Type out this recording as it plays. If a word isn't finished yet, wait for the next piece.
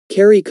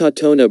Kerry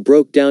Katona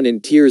broke down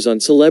in tears on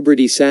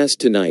Celebrity Sass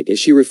tonight as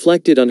she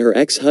reflected on her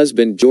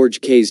ex-husband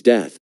George K's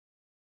death.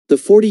 The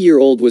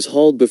 40-year-old was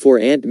hauled before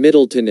Aunt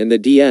Middleton and the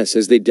DS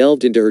as they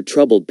delved into her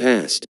troubled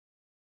past.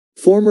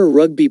 Former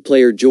rugby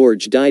player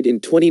George died in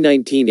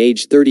 2019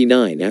 aged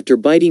 39 after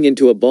biting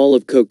into a ball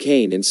of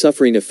cocaine and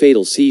suffering a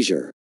fatal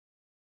seizure.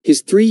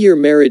 His 3-year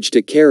marriage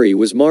to Kerry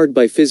was marred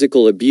by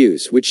physical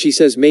abuse which she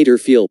says made her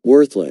feel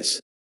worthless.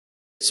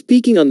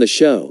 Speaking on the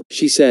show,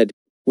 she said,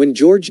 "When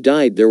George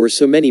died there were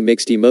so many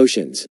mixed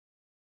emotions.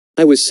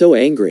 I was so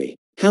angry.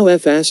 How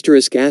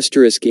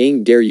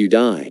 ***ing dare you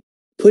die?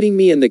 Putting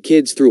me and the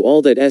kids through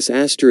all that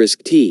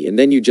 ***t and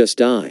then you just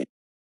die.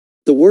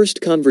 The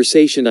worst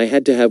conversation I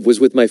had to have was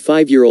with my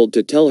 5-year-old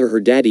to tell her her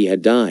daddy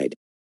had died.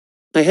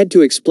 I had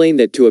to explain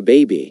that to a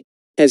baby.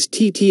 As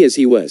TT as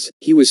he was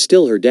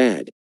still her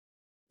dad."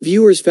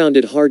 Viewers found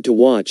it hard to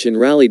watch and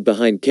rallied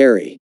behind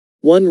Kerry.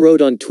 One wrote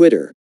on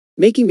Twitter,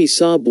 "Making me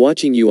sob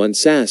watching you on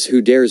Sass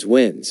Who Dares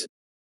Wins.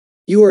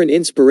 You are an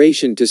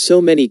inspiration to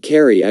so many,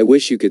 Kerry. I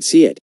wish you could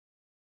see it.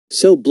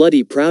 So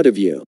bloody proud of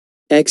you.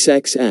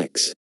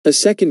 XXX. A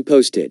second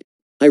posted,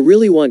 "I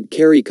really want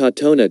Kerry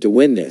Katona to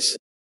win this.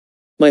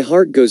 My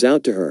heart goes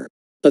out to her."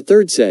 A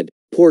third said,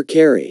 "Poor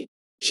Kerry.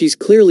 She's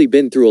clearly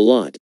been through a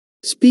lot."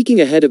 Speaking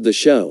ahead of the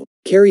show,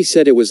 Kerry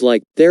said it was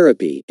like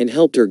therapy and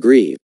helped her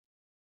grieve.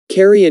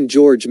 Kerry and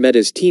George met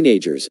as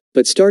teenagers,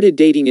 but started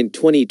dating in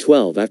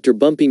 2012 after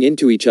bumping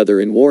into each other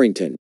in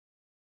Warrington.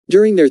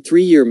 During their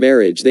 3-year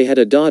marriage they had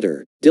a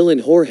daughter,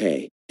 Dylan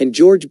Jorge, and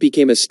George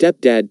became a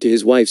stepdad to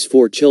his wife's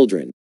 4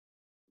 children.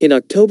 In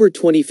October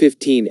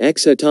 2015,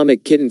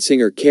 ex-Atomic Kitten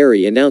singer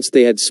Kerry announced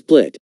they had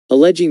split,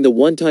 alleging the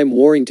one-time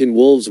Warrington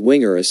Wolves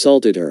winger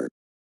assaulted her.